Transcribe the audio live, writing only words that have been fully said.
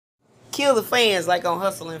Kill the fans like on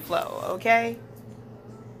Hustle and Flow, okay?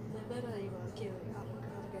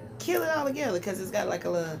 Kill it all together because it's got like a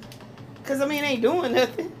little. Because I mean, it ain't doing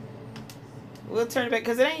nothing. We'll turn it back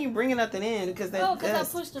because it ain't even bringing nothing in because that. Oh, because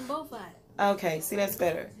I pushed them both out. Okay, see that's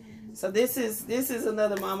better. So this is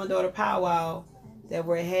another mama daughter powwow that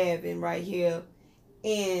we're having right here,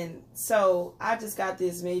 and so I just got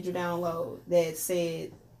this major download that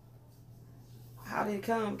said, how did it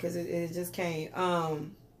come? Because it just came.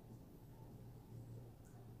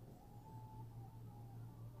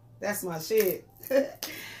 That's my shit.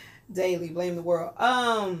 Daily blame the world.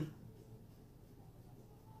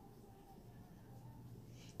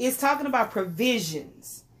 It's talking about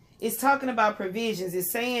provisions. It's talking about provisions.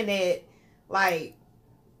 It's saying that, like,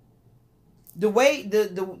 the way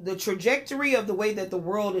the trajectory of the way that the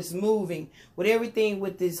world is moving with everything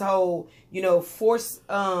with this whole, force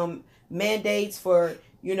mandates for,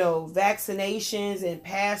 vaccinations and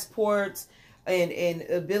passports and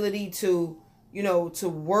ability to, to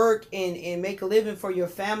work and make a living for your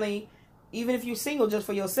family, even if you're single, just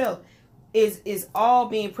for yourself, is all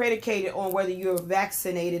being predicated on whether you're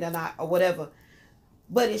vaccinated or not or whatever.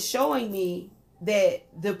 But it's showing me that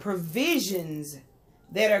the provisions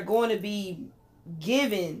that are going to be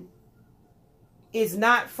given is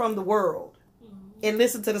not from the world. And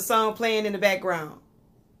listen to the song playing in the background.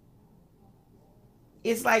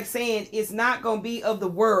 It's like saying it's not going to be of the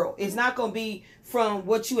world. It's not going to be from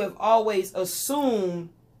what you have always assumed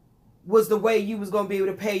was the way you was going to be able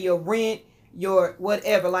to pay your rent, your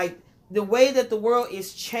whatever. Like, the way that the world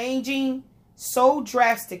is changing so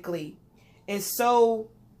drastically, and so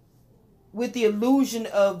with the illusion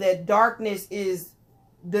of that darkness is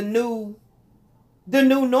the new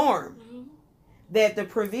norm. That the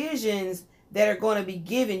provisions that are going to be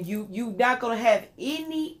given, you're not going to have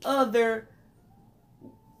any other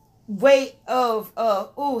way of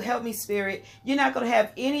oh, help me, Spirit. You're not going to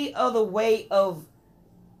have any other way of,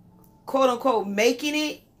 quote unquote, making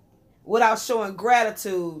it without showing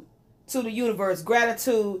gratitude to the universe,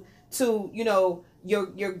 gratitude to,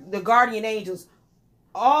 the guardian angels,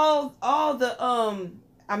 all the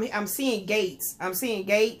I'm seeing gates. I'm seeing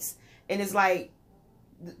gates, and it's like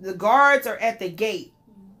the guards are at the gate,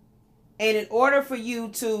 and in order for you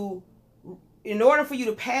to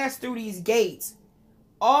pass through these gates,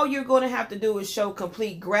 all you're going to have to do is show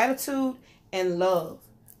complete gratitude and love.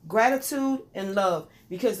 Gratitude and love.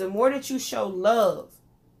 Because the more that you show love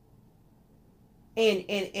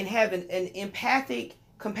and have an empathic,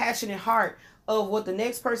 compassionate heart of what the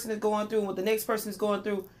next person is going through and what the next person is going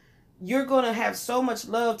through, you're going to have so much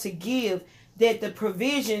love to give that the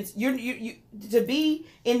provisions, you to be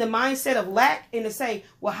in the mindset of lack and to say,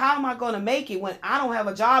 well, how am I going to make it when I don't have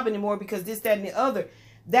a job anymore because this, that, and the other?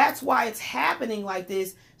 That's why it's happening like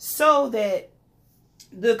this, so that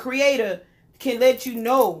the Creator can let you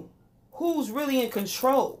know who's really in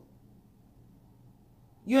control.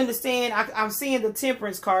 You understand? I'm seeing the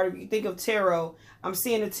Temperance card. If you think of tarot, I'm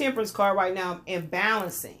seeing the Temperance card right now and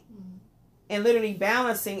balancing. And literally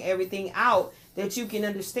balancing everything out, that you can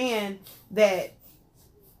understand that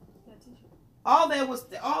all that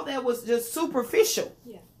was just superficial.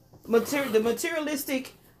 Yeah. The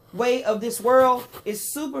materialistic way of this world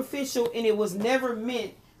is superficial, and it was never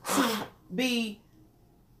meant to be.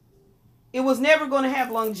 It was never going to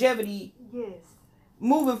have longevity. Yes.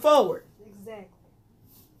 Moving forward. Exactly.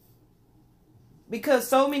 Because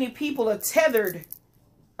so many people are tethered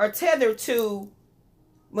to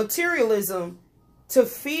materialism to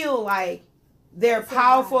feel like they're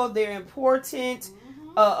powerful, they're important,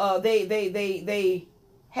 they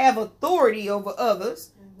have authority over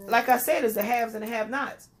others. Like I said, it's the haves and the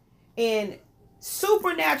have-nots. And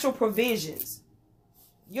supernatural provisions.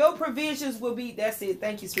 Your provisions will be, that's it,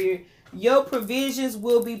 thank you, Spirit. Your provisions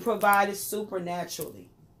will be provided supernaturally.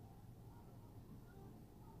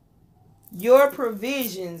 Your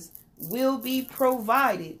provisions will be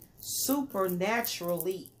provided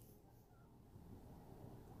supernaturally.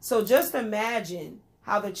 So just imagine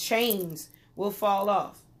how the chains will fall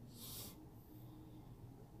off.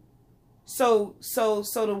 So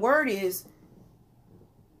the word is,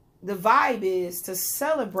 the vibe is to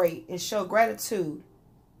celebrate and show gratitude,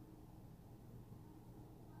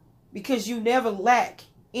 because you never lack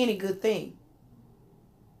any good thing.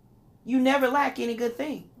 You never lack any good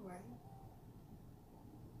thing. Right.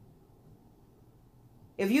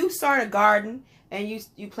 If you start a garden and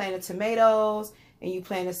you planted tomatoes and you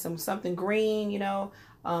planted something green,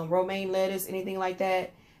 romaine lettuce, anything like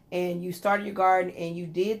that, and you started your garden and you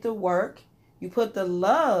did the work, you put the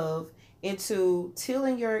love into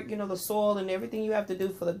tilling your, the soil and everything you have to do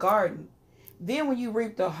for the garden. Then when you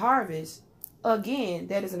reap the harvest, Again,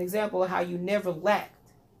 that is an example of how you never lacked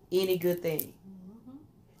any good thing.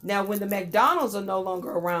 Now, when the McDonald's are no longer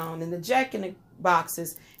around, and the Jack in the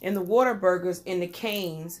Boxes, and the Whataburgers, and the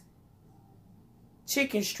Cane's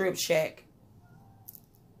Chicken Strip Shack,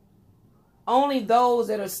 only those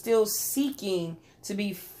that are still seeking to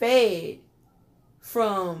be fed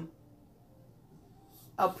from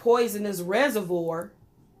a poisonous reservoir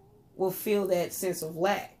will feel that sense of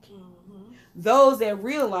lack. Those that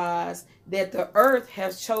realize that the earth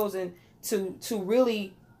has chosen to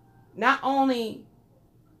really not only,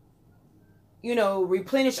 you know,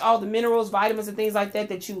 replenish all the minerals, vitamins, and things like that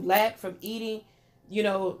that you lack from eating, you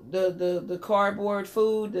know, the cardboard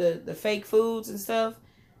food, the fake foods and stuff.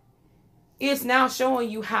 It's now showing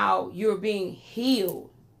you how you're being healed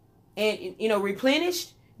and, you know,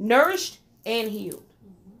 replenished, nourished, and healed.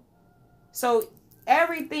 So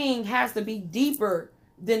everything has to be deeper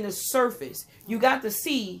than the surface. You got to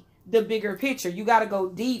see the bigger picture. You got to go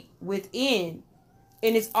deep within,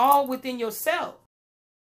 and it's all within yourself.